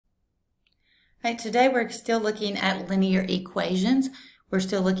Right, today we're still looking at linear equations. We're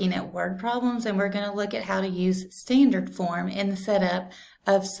still looking at word problems, and we're going to look at how to use standard form in the setup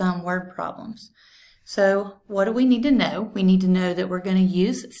of some word problems. So what do we need to know? We need to know that we're going to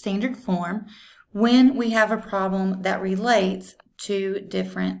use standard form when we have a problem that relates to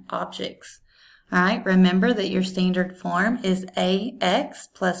different objects. All right, remember that your standard form is ax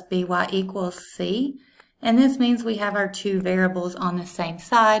plus by equals c, and this means we have our two variables on the same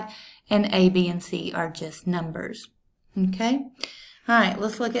side, and a, b, and c are just numbers. Okay? All right,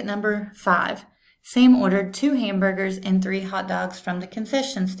 let's look at number 5. Sam ordered 2 hamburgers and 3 hot dogs from the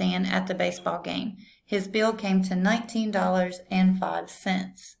concession stand at the baseball game. His bill came to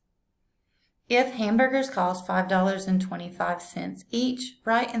 $19.05. If hamburgers cost $5.25 each,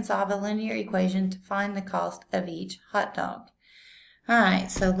 write and solve a linear equation to find the cost of each hot dog. All right,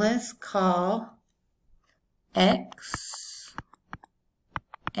 so let's call x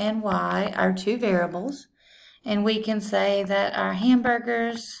and y are two variables, and we can say that our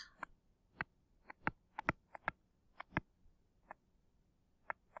hamburgers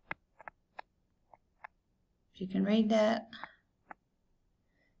you can read that,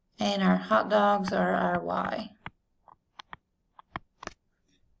 and our hot dogs are our y.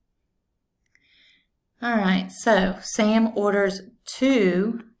 All right, so Sam orders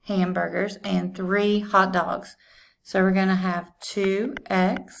 2 hamburgers and 3 hot dogs. So we're going to have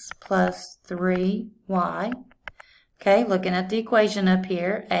 2x plus 3y. Okay, looking at the equation up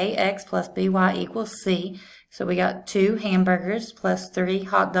here, ax plus by equals c. So we got 2 hamburgers plus 3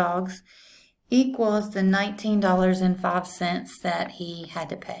 hot dogs equals the $19.05 that he had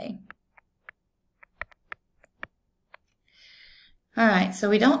to pay. All right, so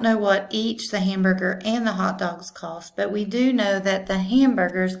we don't know what each the hamburger and the hot dogs cost, but we do know that the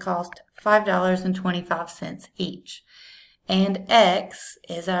hamburgers cost $5.25 each. And x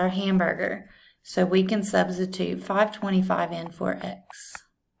is our hamburger, so we can substitute $5.25 in for x.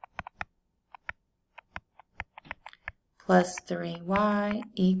 Plus 3y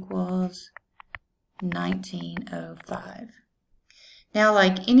equals $19.05. Now,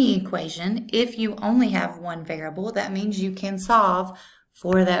 like any equation, if you only have one variable, that means you can solve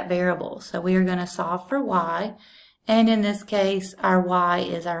for that variable. So we are going to solve for y, and in this case, our y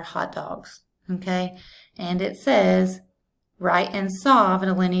is our hot dogs. Okay, and it says, write and solve in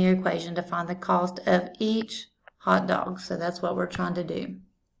a linear equation to find the cost of each hot dog. So that's what we're trying to do.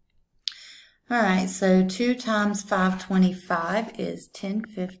 All right, so 2 times 525 is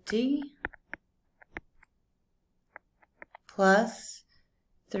 1050 plus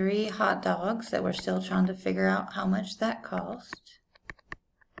 3 hot dogs that we're still trying to figure out how much that cost.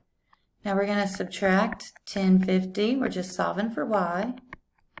 Now we're going to subtract 1050. We're just solving for y.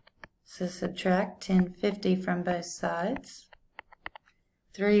 So subtract 1050 from both sides.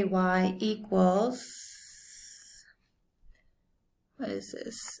 3y equals, what is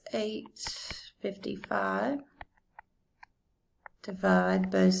this, 855.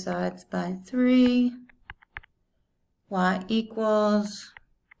 Divide both sides by 3. Y equals,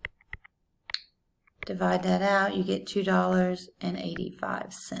 divide that out, you get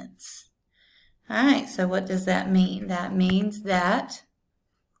 $2.85. All right, so what does that mean? That means that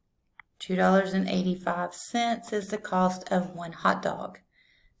 $2.85 is the cost of 1 hot dog.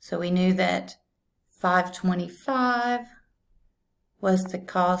 So we knew that $5.25 was the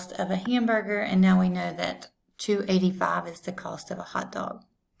cost of a hamburger, and now we know that $2.85 is the cost of a hot dog.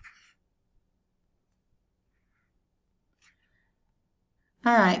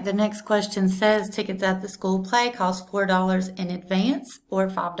 All right, the next question says tickets at the school play cost $4 in advance or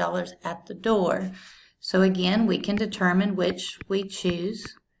 $5 at the door. So again, we can determine which we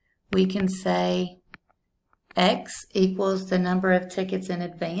choose. We can say x equals the number of tickets in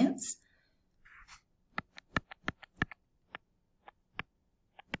advance.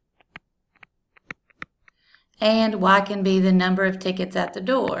 And y can be the number of tickets at the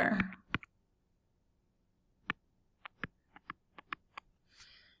door.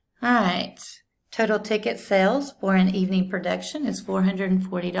 All right, total ticket sales for an evening production is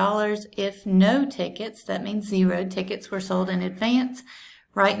 $440. If no tickets, that means 0 tickets were sold in advance.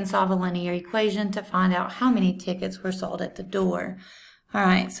 Write and solve a linear equation to find out how many tickets were sold at the door. All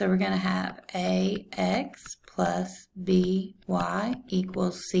right, so we're going to have ax plus by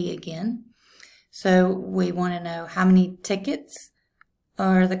equals c again. So we want to know how many tickets,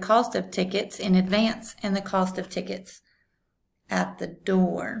 or the cost of tickets in advance and the cost of tickets at the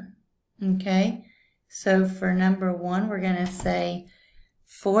door. Okay, so for number 1, we're going to say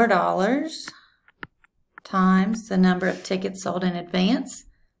 $4 times the number of tickets sold in advance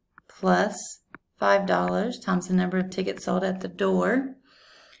plus $5 times the number of tickets sold at the door.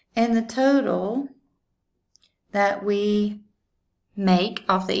 And the total that we make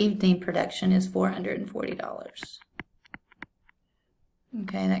off the evening production is $440.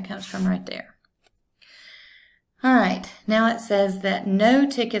 Okay, that comes from right there. All right, now it says that no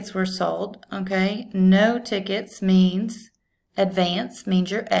tickets were sold. Okay, no tickets means advance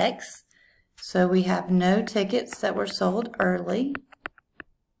means your X. So we have no tickets that were sold early.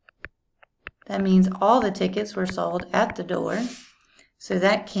 That means all the tickets were sold at the door. So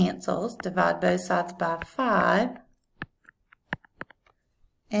that cancels. Divide both sides by 5.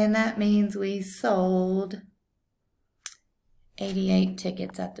 And that means we sold 88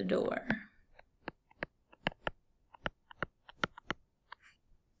 tickets at the door.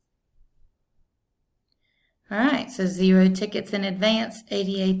 All right, so 0 tickets in advance,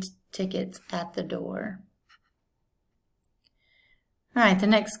 88 tickets at the door. All right, the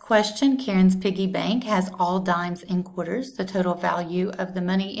next question, Karen's piggy bank has all dimes and quarters. The total value of the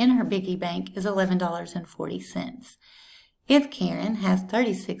money in her piggy bank is $11.40. If Karen has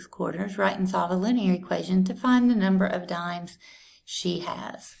 36 quarters, write and solve a linear equation to find the number of dimes she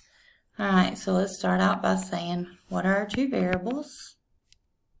has. All right, so let's start out by saying, what are our two variables?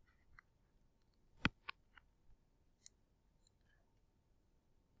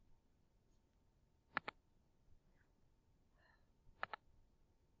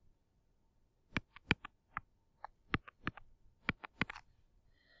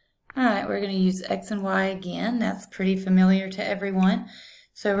 All right, we're going to use X and Y again. That's pretty familiar to everyone.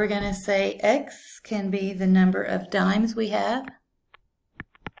 So we're going to say X can be the number of dimes we have.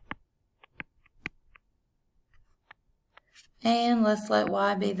 And let's let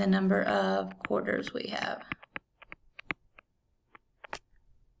Y be the number of quarters we have.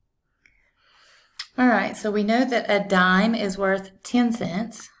 All right, so we know that a dime is worth 10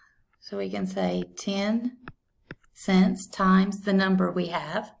 cents. So we can say 10 cents times the number we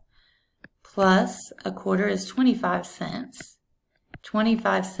have, plus a quarter is 25 cents.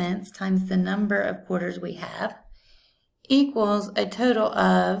 25 cents times the number of quarters we have equals a total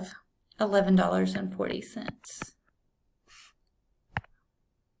of $11.40.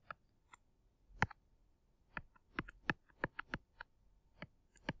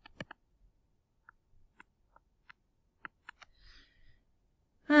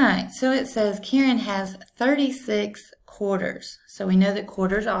 All right, so it says Karen has 36 quarters. So we know that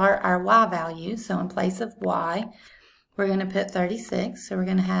quarters are our Y value. So in place of Y, we're going to put 36. So we're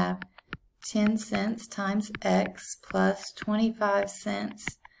going to have 10 cents times X plus 25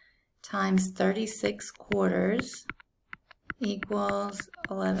 cents times 36 quarters equals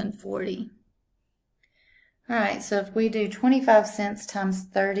 $11.40. All right, so if we do 25 cents times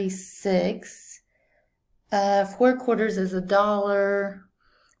 36, 4 quarters is $1.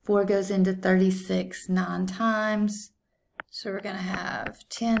 4 goes into 36 9 times. So we're going to have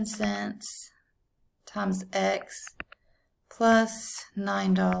 10 cents times X plus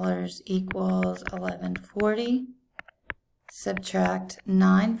 $9 equals $11.40. Subtract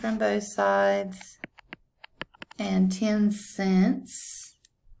 9 from both sides. And 10 cents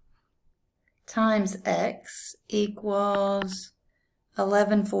times X equals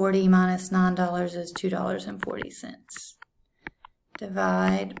 $11.40 minus $9 is $2.40.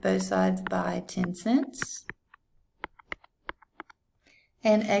 Divide both sides by 10 cents.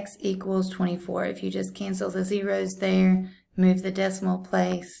 And X equals 24. If you just cancel the zeros there, move the decimal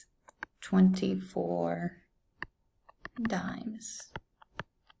place, 24 dimes.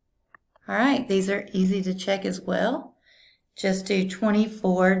 All right, these are easy to check as well. Just do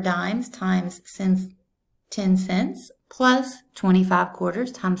 24 dimes times 10 cents plus 25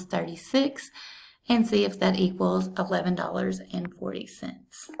 quarters times 36. And see if that equals $11.40.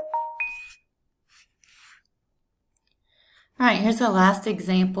 All right, here's the last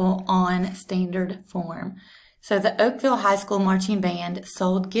example on standard form. So the Oakville High School Marching Band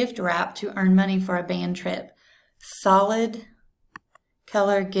sold gift wrap to earn money for a band trip. Solid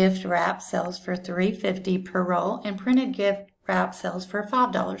color gift wrap sells for $3.50 per roll, and printed gift wrap sells for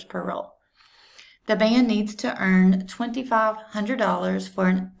 $5 per roll. The band needs to earn $2,500 for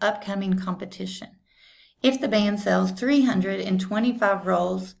an upcoming competition. If the band sells 325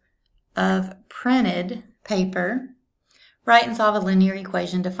 rolls of printed paper, write and solve a linear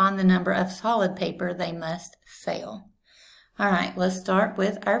equation to find the number of solid paper they must sell. All right, let's start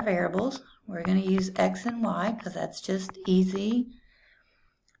with our variables. We're going to use X and Y because that's just easy.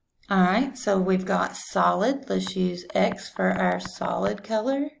 All right, so we've got solid. Let's use X for our solid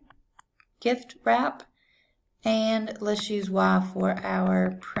color gift wrap, and let's use Y for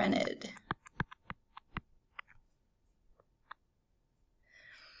our printed.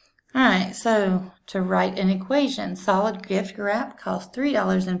 All right, so to write an equation, solid gift wrap costs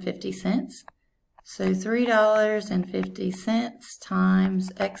 $3.50. So $3.50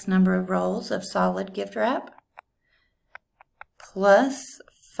 times X number of rolls of solid gift wrap plus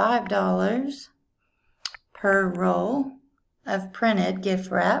 $5 per roll of printed gift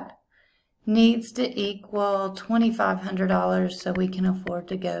wrap needs to equal $2,500 so we can afford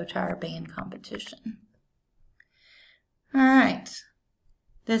to go to our band competition. All right.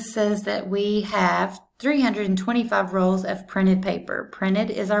 This says that we have 325 rolls of printed paper. Printed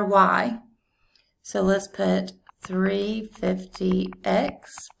is our Y. So let's put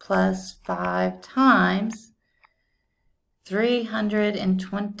 350X plus 5 times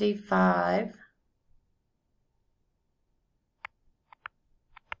 325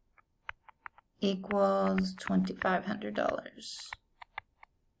 equals $2,500.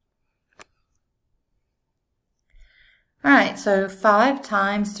 All right, so 5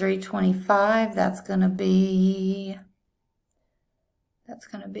 times 325, that's going to be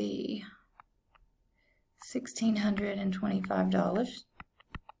 $1,625.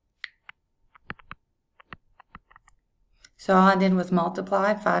 So all I did was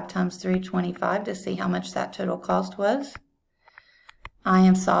multiply 5 times 325 to see how much that total cost was. I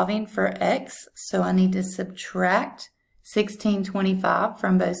am solving for X, so I need to subtract 1625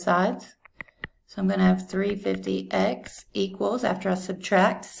 from both sides. So I'm going to have 350X equals, after I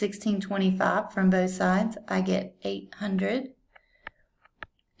subtract 1625 from both sides, I get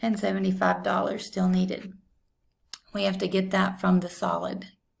 $875 still needed. We have to get that from the solid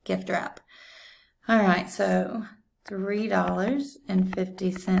gift wrap. All right, so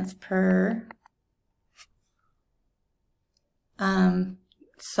 $3.50 per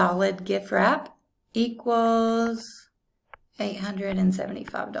solid gift wrap equals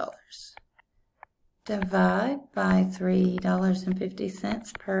 $875. Divide by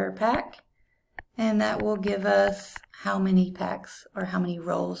 $3.50 per pack, and that will give us how many packs or how many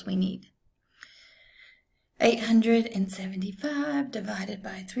rolls we need. 875 divided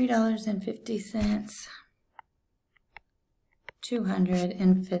by $3.50,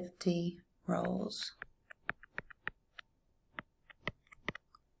 250 rolls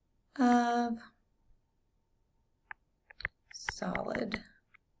of solid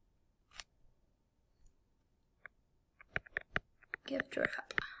gift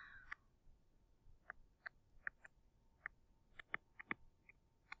wrap.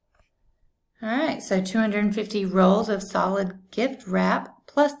 All right, so 250 rolls of solid gift wrap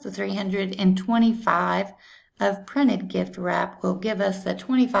plus the 325 of printed gift wrap will give us the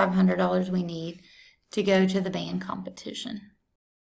 $2,500 we need to go to the band competition.